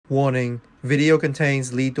Warning, video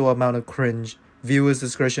contains lethal amount of cringe. Viewers'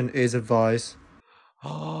 discretion is advised.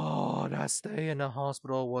 Oh, that stay in the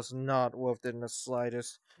hospital was not worth it in the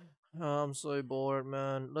slightest. I'm so bored,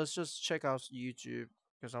 man. Let's just check out YouTube,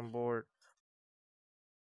 because I'm bored.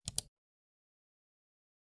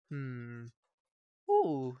 Ooh,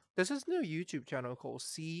 there's this new YouTube channel called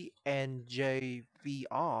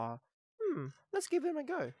CnJVR. Let's give them a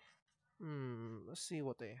go. Let's see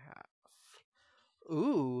what they have.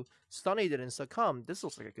 Ooh, Sunny didn't succumb. This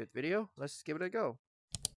looks like a good video. Let's give it a go.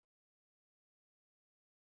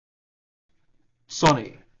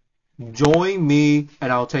 Sunny, join me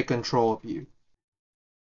and I'll take control of you.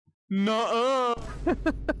 No.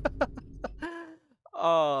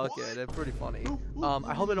 Oh, okay, they're pretty funny.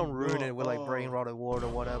 I hope they don't ruin it with like Brainrot award or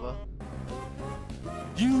whatever.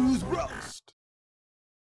 Use roast.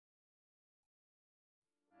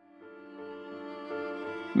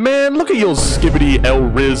 Man, look at your skibbity El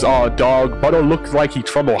Riz dog, but it looks like he's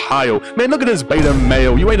from Ohio. Man, look at this beta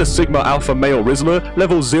male. You ain't a Sigma Alpha male Rizzler,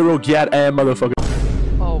 level 0 Gyat and motherfucker.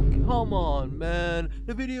 Oh, come on, man.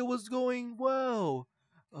 The video was going well.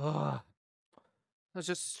 Let's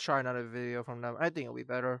just try another video from them. I think it'll be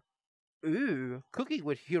better. Ooh, Cooking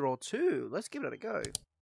with Hero 2. Let's give it a go.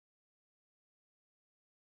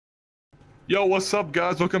 Yo, what's up,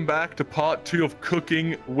 guys? Welcome back to part 2 of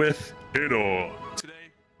Cooking with Hero. Today,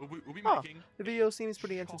 we'll be making the video seems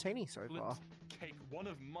pretty entertaining so far. Cake, one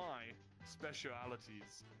of my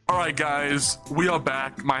specialities. Alright, guys, we are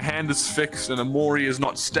back. My hand is fixed and Omori is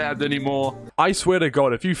not stabbed anymore. I swear to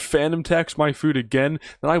God, if you phantom tax my food again,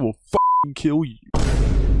 then I will f***ing kill you.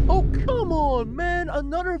 Oh, come on, man.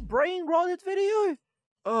 Another brain-rotted video?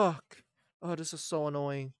 Ugh. Oh, this is so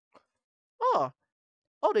annoying. Oh,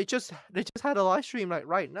 they just had a live stream like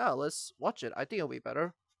right now. Let's watch it. I think it'll be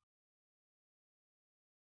better.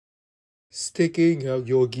 Sticking out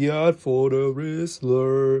your gyat for the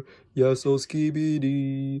Rizzler. Yes, so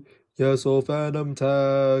skibidi. Yes, so phantom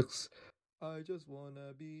tax. I just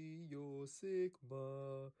wanna be your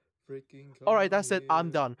Sigma. Alright, that's it.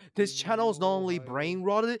 I'm done. This channel is not only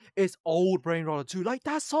brain-rotted, it's old brain-rotted too. Like,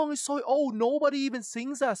 that song is so old. Nobody even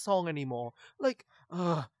sings that song anymore. Like,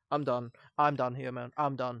 I'm done. I'm done here, man.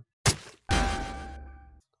 I'm done.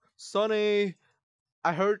 Sunny,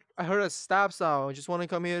 I heard a stab sound. I just want to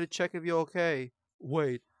come here to check if you're okay.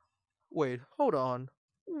 Wait, hold on.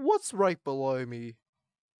 What's right below me?